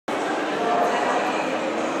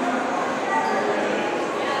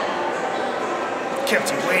Kept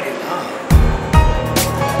you waiting, huh?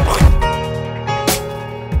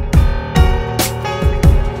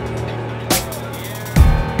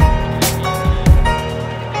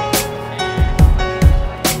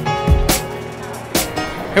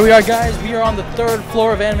 Here we are, guys. We are on the 3rd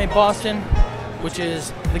floor of Anime Boston, which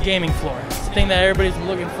is the gaming floor. It's the thing that everybody's been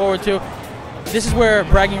looking forward to. This is where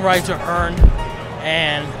bragging rights are earned,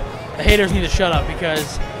 and the haters need to shut up,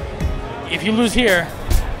 because if you lose here,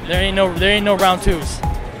 there ain't no round 2s.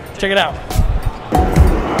 Check it out.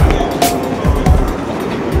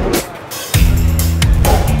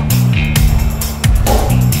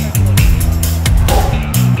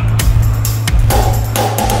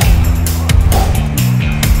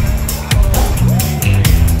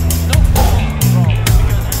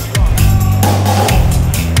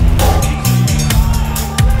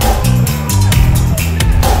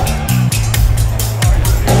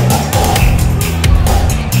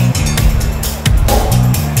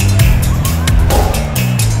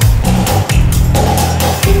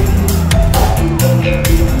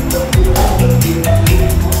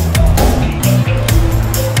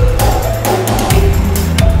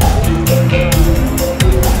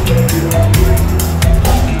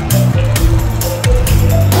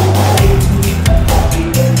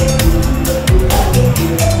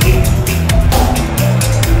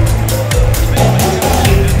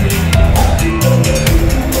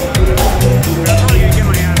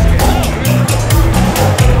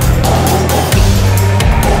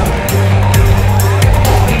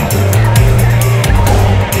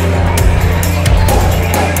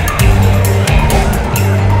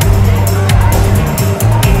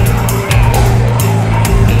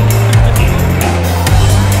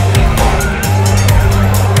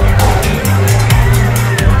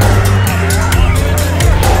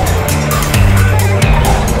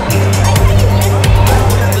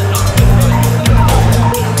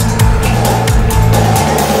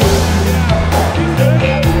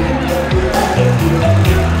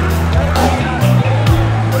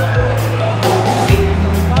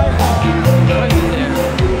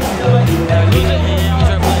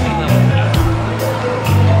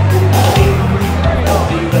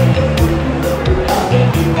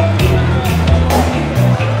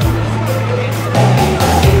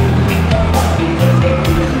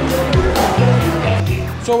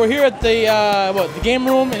 So we're here at the game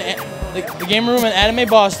room in the game room in Anime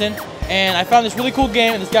Boston, and I found this really cool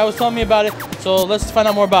game, and this guy was telling me about it. So let's find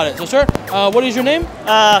out more about it. So, sir, what is your name?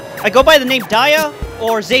 I go by the name Daya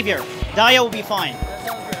or Xavier. Daya will be fine. That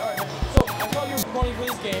sounds great. All right, man. So I saw you're promoting for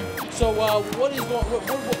this game. So what is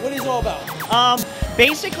it all about?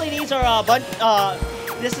 Basically, these are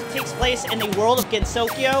this takes place in the world of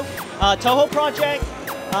Gensokyo, Touhou project,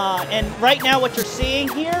 and right now what you're seeing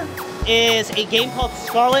here is a game called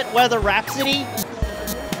Scarlet Weather Rhapsody.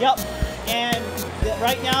 Yep, and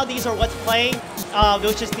right now these are what's playing,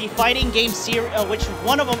 which is the fighting game series.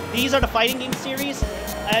 These are the fighting game series.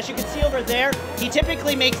 As you can see over there, he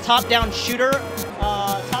typically makes top-down shooter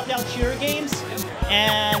games,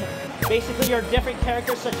 and basically your different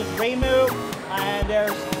characters such as Reimu, and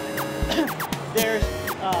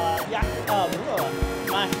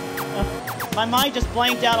my mind just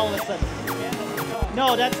blanked out all of a sudden.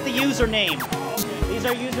 No, that's the username. These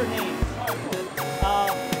are usernames.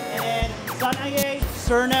 And then Sanae,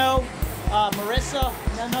 Cerno, Marissa,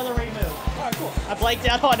 and another Reimu. Alright, cool. I blanked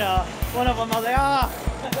out on one of them. I was like, ah.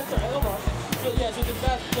 That's alright, hold on. So, yeah, so there's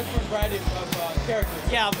that different variety of characters.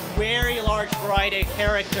 Yeah, very large variety of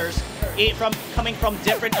characters coming from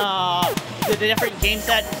different the different games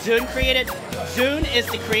that Zun created. Zun is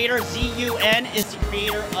the creator. Z-U-N is the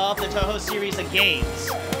creator of the Touhou series of games.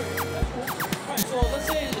 So let's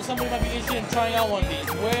say somebody might be interested in trying out one of these.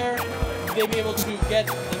 Where would they be able to get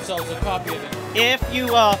themselves a copy of it? If you,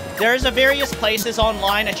 there's various places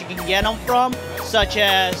online that you can get them from, such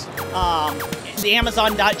as the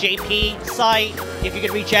Amazon.jp site, if you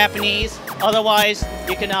could read Japanese. Otherwise,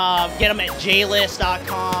 you can get them at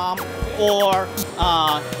jlist.com or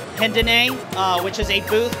Hendane, which is a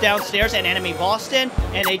booth downstairs at Anime Boston,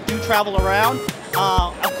 and they do travel around.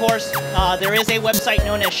 Of course, there is a website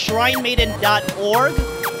known as shrinemaiden.org,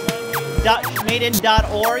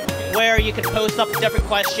 where you can post up different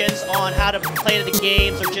questions on how to play the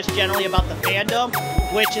games or just generally about the fandom,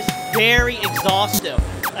 which is very exhaustive.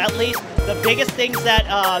 At least the biggest things that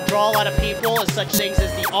draw a lot of people is such things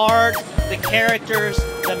as the art, the characters,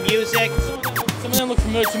 the music. Some of them look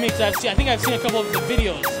familiar to me because I think I've seen a couple of the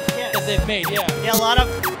videos that they've made. Yeah. Yeah,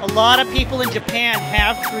 a lot of people in Japan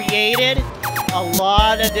have created a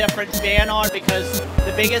lot of different fan art, because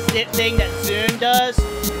the biggest thing that Zun does,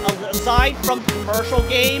 aside from commercial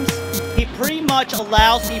games, he pretty much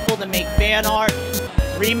allows people to make fan art,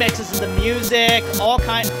 remixes of the music, all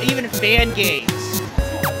kinds, even fan games.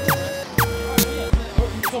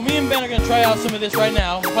 So me and Ben are going to try out some of this right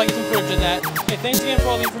now. We'll probably get some footage of that. Hey, thanks again for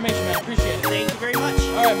all the information, man. I appreciate it. Thank you very much.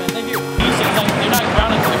 All right, man. Thank you. They're not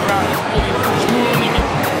grounded to the ground. It's really smooth.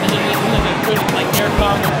 There's a good like air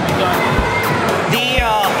combo to be done.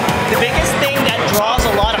 The biggest thing that draws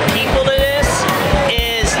a lot of people to this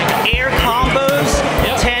is air combos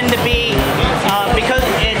tend to be, because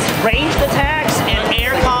it's ranged attacks and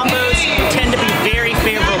air combos tend to be very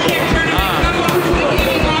favorable.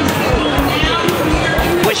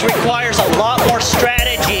 Which requires a lot more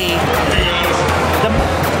strategy.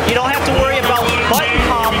 You don't have to worry about button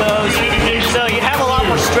combos, so you have a lot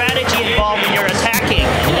more strategy involved when you're attacking.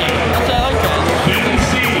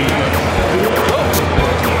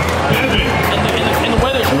 And the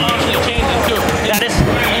weather's constantly changing too.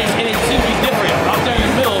 And it seems to be different. Out there in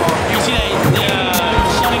the middle, you see that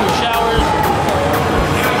sunny with showers.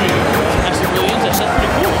 That's really interesting. That's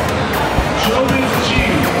pretty cool.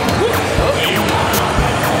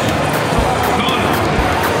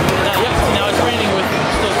 Now it's raining with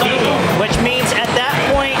still sunny. Which means at that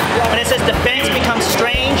point, when it says defense becomes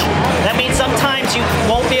strange, that means sometimes you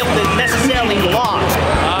won't be able to necessarily block.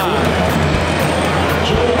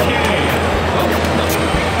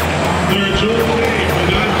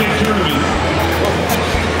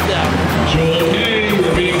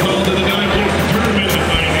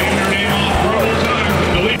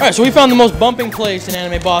 Alright, so we found the most bumping place in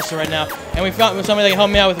Anime Boston right now, and we found somebody that can help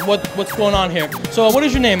me out with what's going on here. So, what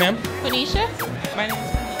is your name, ma'am? Kanisha. My name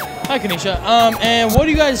is Kanisha. Hi, Kanisha. And what are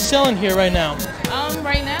you guys selling here right now?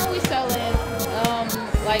 Right now we selling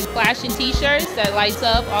like flashing T-shirts that lights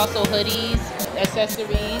up, also hoodies,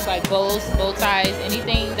 accessories like bows, bow ties,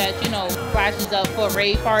 anything that flashes up for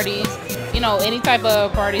rave parties. Any type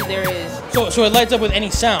of parties there is. So it lights up with any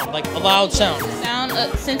sound, like a loud sound. Sound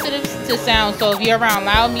sensitive to sound. So if you're around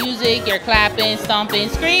loud music, you're clapping, stomping,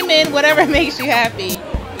 screaming, whatever makes you happy.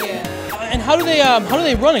 Yeah. And how do they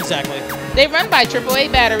run exactly? They run by AAA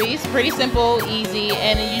batteries. Pretty simple, easy,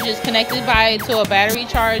 and then you just connect it to a battery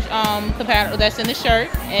charge compatible that's in the shirt,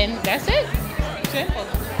 and that's it. Simple.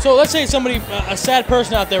 So let's say somebody, a sad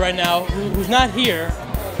person out there right now who's not here,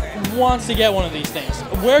 wants to get one of these things.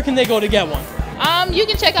 Where can they go to get one? You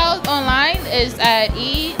can check out online. It's at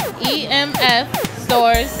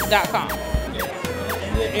emfstores.com.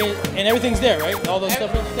 And everything's there, right? All those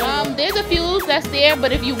stuff is there? There's a few that's there,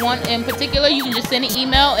 but if you want in particular, you can just send an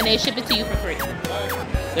email and they ship it to you for free.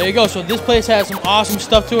 There you go. So this place has some awesome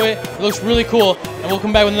stuff to it. It looks really cool, and we'll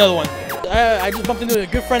come back with another one. I just bumped into a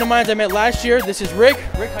good friend of mine I met last year. This is Rick.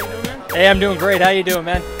 Rick, how you doing, man? Hey, I'm doing great. How you doing,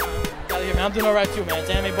 man? I'm doing all right too, man. It's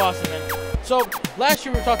Anime Boston, man. So last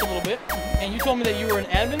year we were talking a little bit, and you told me that you were an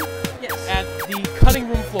admin at the cutting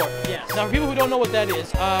room floor. Yes. Now, for people who don't know what that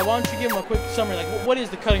is, why don't you give them a quick summary? Like, what is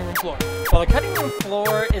the cutting room floor? Well, the cutting room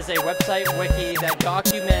floor is a website wiki that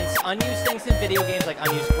documents unused things in video games, like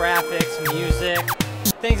unused graphics, music,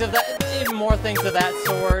 things of that, even more things of that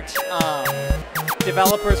sort.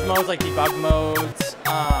 Developers modes like debug modes,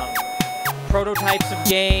 prototypes of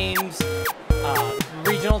games.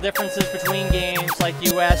 Regional differences between games like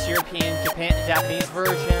US, European, Japanese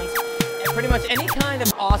versions, and pretty much any kind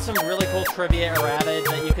of awesome, really cool trivia errata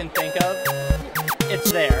that you can think of,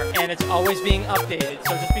 it's there, and it's always being updated.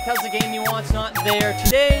 So just because the game you want's not there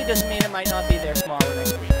today doesn't mean it might not be there tomorrow or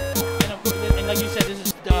next week. And like you said, this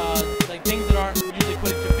is like things that aren't usually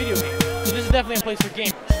put into video games. So this is definitely a place for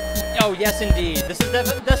gamers. Oh, yes, indeed. This is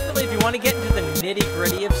definitely, if you want to get into the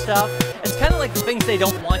nitty-gritty of stuff, it's kind of like the things they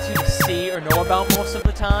don't want you to see or know about most of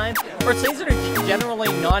the time, or it's things that are generally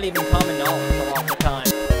not even common knowledge a lot of the time.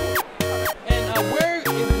 And where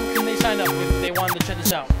can they sign up if they wanted to check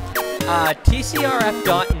this out?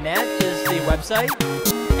 TCRF.net is the website,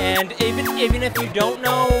 and even if you don't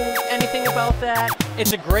know anything about that,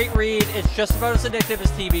 it's a great read. It's just about as addictive as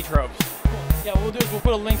TV tropes. Yeah, what we'll do is we'll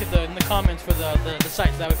put a link in the comments for the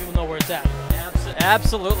site so that way people know where it's at.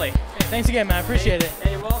 Absolutely. Hey, thanks again, man. I appreciate it.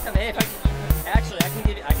 Hey, you're welcome. Hey, I can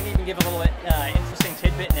even give a little interesting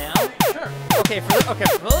tidbit now. Sure. Okay, for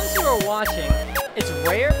those who are watching, it's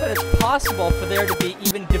rare, but it's possible for there to be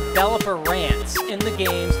even developer rants in the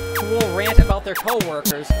games who will rant about their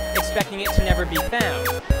coworkers, expecting it to never be found.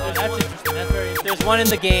 Oh, that's interesting. That's very interesting. There's one in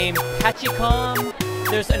the game Pachicom.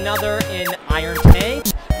 There's another in Iron Tank.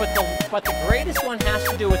 But the greatest one has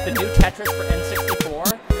to do with the new Tetris for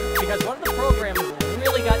N64, because one of the programmers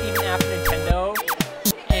really got even after Nintendo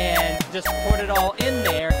and just put it all in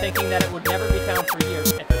there, thinking that it would never be found for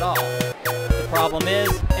years, if at all. The problem is,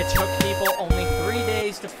 it took people only 3 days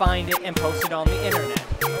ways to find it and post it on the internet.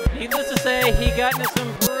 Needless to say, he got into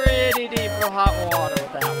some pretty deep hot water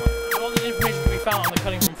with that one. All the information can be found on the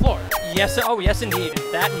cutting room floor. Yes, oh yes indeed,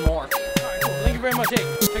 that and more. All right, cool. Thank you very much. Hey,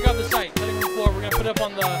 check out the site, cutting room floor. We're gonna put it up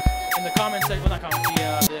on in the comment section, well, not comment,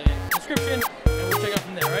 the description, and we'll check out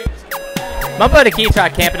from there, right? My buddy Keith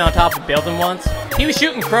tried camping on top of a building once. He was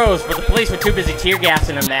shooting crows, but the police were too busy tear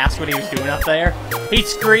gassing him to ask what he was doing up there. He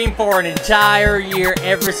screamed for an entire year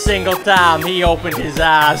every single time he opened his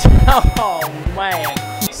eyes. Oh man.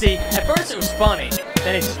 See, at first it was funny,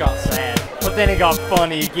 then it just got sad. But then it got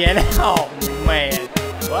funny again. Oh man.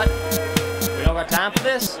 What? We don't got time for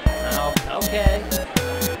this? Oh, okay.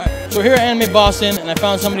 Alright, so we're here at Anime Boston, and I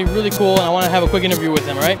found somebody really cool, and I want to have a quick interview with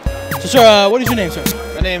them, alright? So sir, what is your name, sir?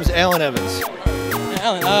 My name's Alan Evans.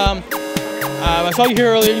 Alan, I saw you here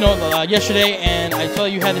earlier, yesterday, and I saw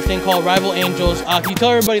you had this thing called Rival Angels. Can you tell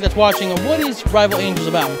everybody that's watching, what is Rival Angels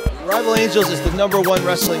about? Rival Angels is the #1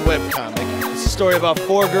 wrestling webcomic. It's a story about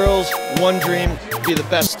 4 girls, 1 dream, to be the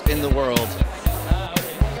best in the world.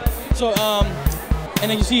 Okay. So, and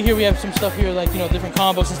then you see here we have some stuff here, like, different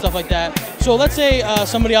comic books and stuff like that. So let's say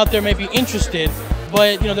somebody out there may be interested,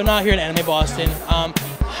 but, they're not here at Anime Boston.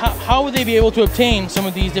 How would they be able to obtain some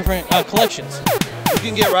of these different collections? You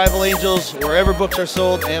can get Rival Angels wherever books are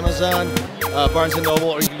sold, Amazon, Barnes & Noble,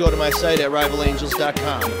 or you can go to my site at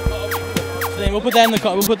rivalangels.com. So then we'll put that in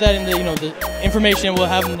the information, and we'll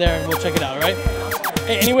have them there, and we'll check it out, all right?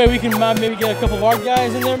 Hey, anyway, we can maybe get a couple of art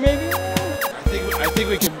guys in there, maybe? I think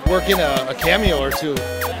we could work in a cameo or 2.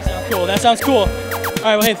 That sounds cool. That sounds cool. All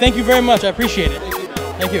right, well, hey, thank you very much. I appreciate it.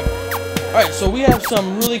 Thank you. All right, so we have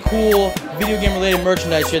some really cool video game-related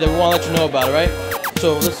merchandise here that we want to let you know about, all right?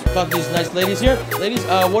 So let's talk to these nice ladies here. Ladies,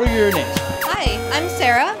 what are your names? Hi, I'm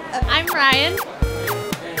Sarah. I'm Ryan.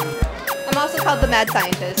 I'm also called the Mad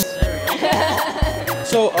Scientist.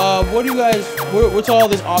 So, what do you guys? What's all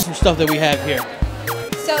this awesome stuff that we have here?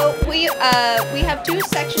 So we have 2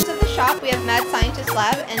 sections of the shop. We have Mad Scientist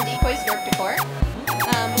Lab and Decoys Dark Decor.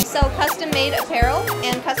 We sell custom-made apparel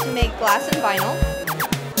and custom-made glass and vinyl.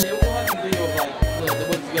 Yeah, we'll have some video of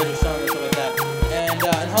what you guys are selling and stuff like that. And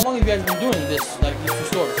how long have you guys been doing this, like these 2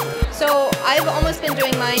 stores? So I've almost been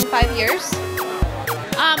doing mine 5 years.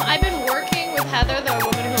 I've been working with Heather, the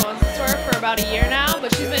woman who owns the store, for about a year now,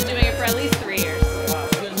 but she's been doing it for at least 3 years. Wow,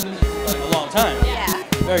 so you guys have been doing this like a long time. Yeah.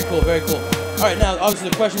 Very cool, very cool. All right, now obviously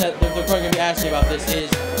the question that they're probably going to be asking about this is,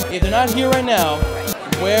 if they're not here right now,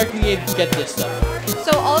 where can you get this stuff?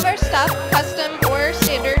 So all of our stuff, custom or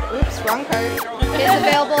standard, oops, wrong card, is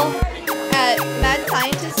available at Mad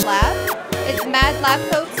Scientist Lab. It's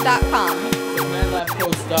madlabcoats.com.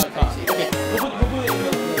 Madlabcoats.com. Okay, we'll put it in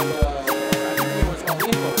what's called the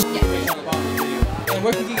info. Yes. On the bottom of the video. And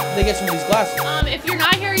where can they get some of these glasses? If you're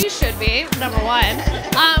not here, you should be,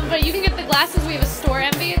 #1. But you can get the glasses. We have a store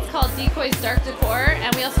envy. It's called Decoys Dark Decor,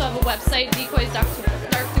 and we also have a website,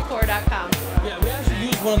 decoysdarkdecor.com. Yeah, we actually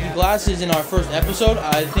used one of the glasses in our first episode.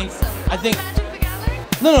 I think. Magic the Gathering?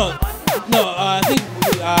 No. I think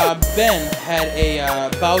Ben had a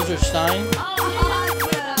Bowswer stein,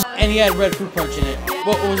 and he had red fruit punch in it.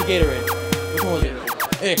 What was it? Gatorade? Which one was it?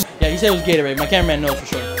 Hey, yeah, he said it was Gatorade. My cameraman knows for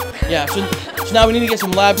sure. Yeah, so now we need to get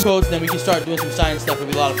some lab coats, and then we can start doing some science stuff.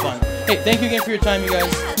 It'll be a lot of fun. Hey, thank you again for your time, you guys.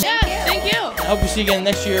 Yeah, thank you. I hope we see you again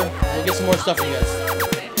next year. We'll get some more stuff for you guys.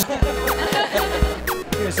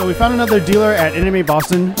 Okay, so we found another dealer at Anime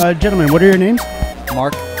Boston. Gentlemen, what are your names?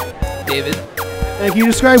 Mark. David. And can you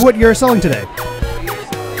describe what you're selling today?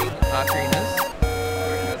 Ocarinas.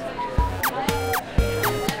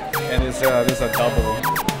 And this is a double.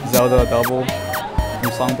 Zelda double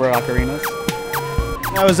from Songbird Ocarinas.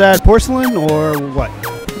 Now, is that porcelain or what?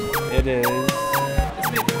 It is. It's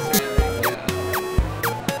made from ceramics, yeah.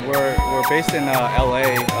 We're based in LA.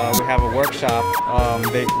 We have a workshop.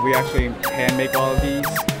 We actually hand make all of these.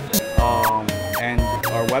 And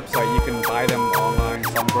our website, you can buy them online,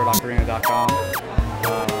 songbirdocarina.com.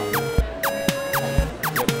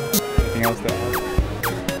 Anything else to add?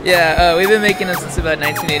 Yeah, we've been making them since about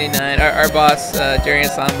 1989. Our boss, Jerry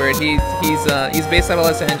Songbird, he's based out of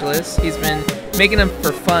Los Angeles. He's been making them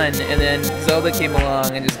for fun, and then Zelda came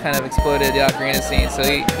along and just kind of exploded the ocarina scene. So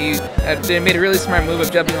he made a really smart move of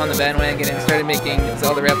jumping on the bandwagon and started making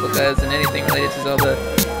Zelda replicas and anything related to Zelda,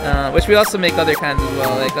 which we also make other kinds as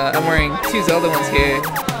well. Like I'm wearing 2 Zelda ones here,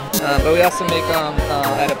 but we also make them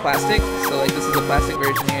out of plastic. So like this is a plastic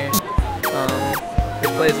version here. It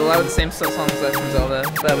plays a lot of the same songs as from Zelda,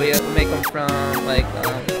 but we make them from like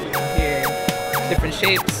here, different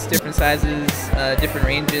shapes, different sizes, different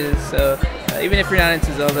ranges. So even if you're not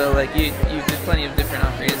into Zelda, like there's plenty of different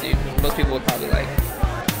ocarinas most people would probably like.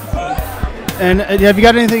 And have you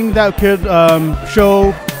got anything that could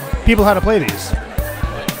show people how to play these?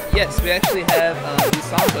 Yes, we actually have these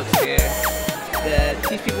songbooks here that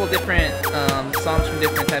teach people different songs from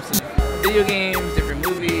different types of video games, different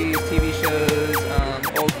movies, TV shows,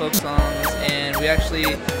 old folk songs, and we actually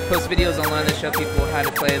post videos online that show people how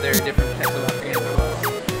to play their different types of ocarinas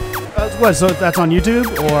as well. What, so that's on YouTube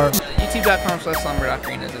or?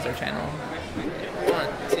 YouTube.com/songbird-ocarinas is our channel. 1,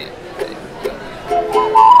 2, 3, go.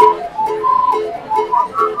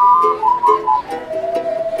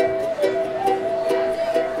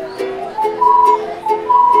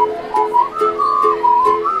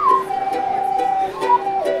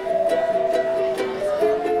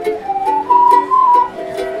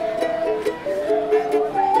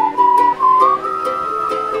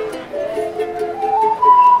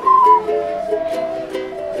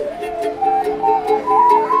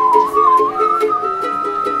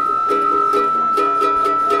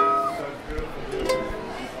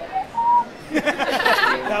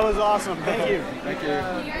 That was awesome. Thank you. Thank you.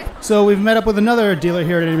 So we've met up with another dealer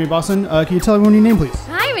here at Anime Boston. Can you tell everyone your name, please?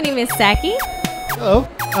 Hi, my name is Sakky. Hello.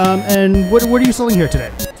 And what are you selling here today?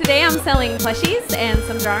 Today I'm selling plushies and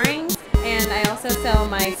some drawings, and I also sell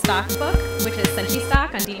my stock book, which is Senshi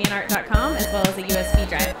Stock on deviantart.com, as well as a USB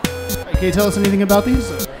drive. Can you tell us anything about these?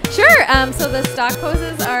 Sure. So the stock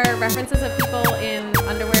poses are references of people in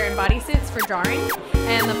underwear and bodysuits for drawing,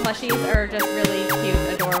 and the plushies are just really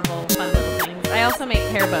cute, adorable, fun little things. I also make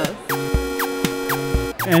hair bows.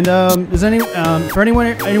 And for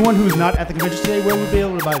anyone who's not at the convention today, where would be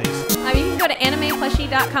able to buy these? You can go to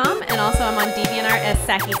animeplushie.com, and also I'm on DeviantArt as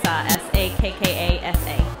Sakkisa,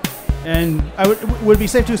 Sakkasa. And would it be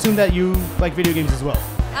safe to assume that you like video games as well?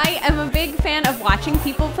 I am a big fan of watching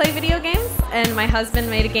people play video games, and my husband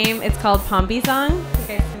made a game. It's called Pombi Song. You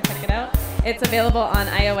guys can check it out. It's available on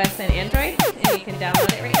iOS and Android, and you can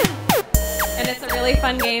download it right now. And it's a really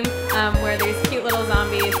fun game where there's cute little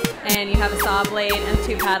zombies, and you have a saw blade and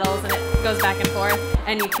 2 paddles, and it goes back and forth,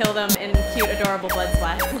 and you kill them in cute, adorable blood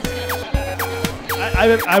splash.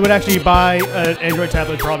 I would actually buy an Android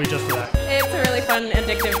tablet probably just for that. It's a really fun,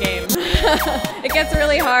 addictive game. It gets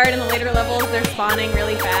really hard in the later levels. They're spawning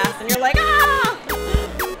really fast, and you're like, ah!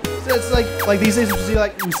 So it's like these days we see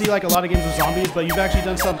like a lot of games with zombies, but you've actually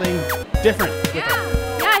done something different with them.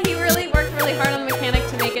 Yeah, he really worked really hard on the mechanic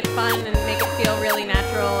to make it fun and make it feel really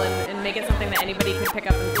natural and make it something that anybody could pick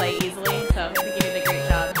up and play easily. So I think he did a great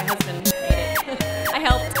job. My husband made it. I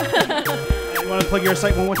helped. You want to plug your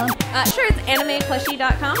site one more time? Sure, it's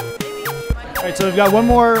animeplushie.com. All right, so we've got one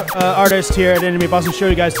more artist here at Anime Boston to show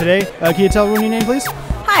you guys today. Can you tell everyone your name, please?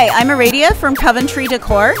 Hi, I'm Aradia from Coventry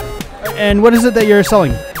Decor. And what is it that you're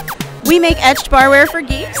selling? We make etched barware for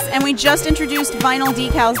geeks, and we just introduced vinyl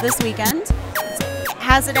decals this weekend.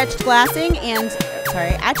 Acid etched glassing and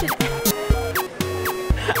I'm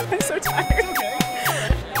so tired. Okay.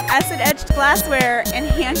 Acid etched glassware and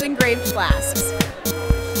hand engraved flasks.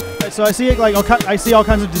 Right, so I see I see all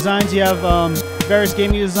kinds of designs. You have various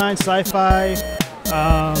gaming designs, sci-fi,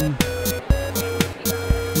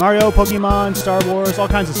 Mario, Pokemon, Star Wars, all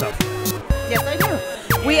kinds of stuff. Yes, I do.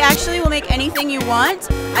 We actually will make anything you want.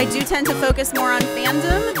 I do tend to focus more on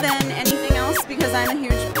fandom than anything else because I'm a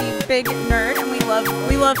huge, big nerd, and we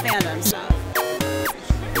love fandom stuff.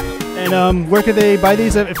 And where could they buy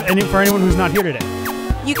these for anyone who's not here today?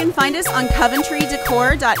 You can find us on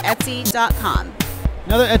coventrydecor.etsy.com.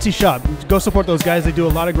 Another Etsy shop. Go support those guys. They do a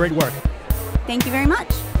lot of great work. Thank you very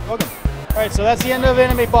much. Welcome. All right, so that's the end of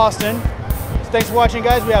Anime Boston. So thanks for watching,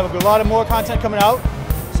 guys. We have a lot of more content coming out.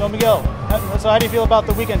 So Miguel, so how do you feel about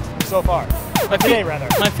the weekend so far? My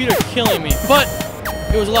feet are killing me, but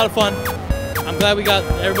it was a lot of fun. I'm glad we got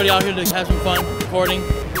everybody out here to have some fun recording.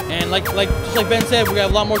 And just like Ben said, we're gonna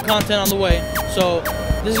have a lot more content on the way. So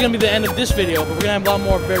this is gonna be the end of this video, but we're gonna have a lot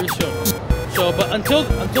more very soon. So, but until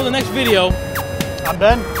the next video, I'm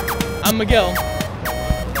Ben. I'm Miguel.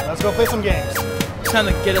 Let's go play some games. It's time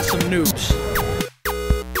to get us some noobs.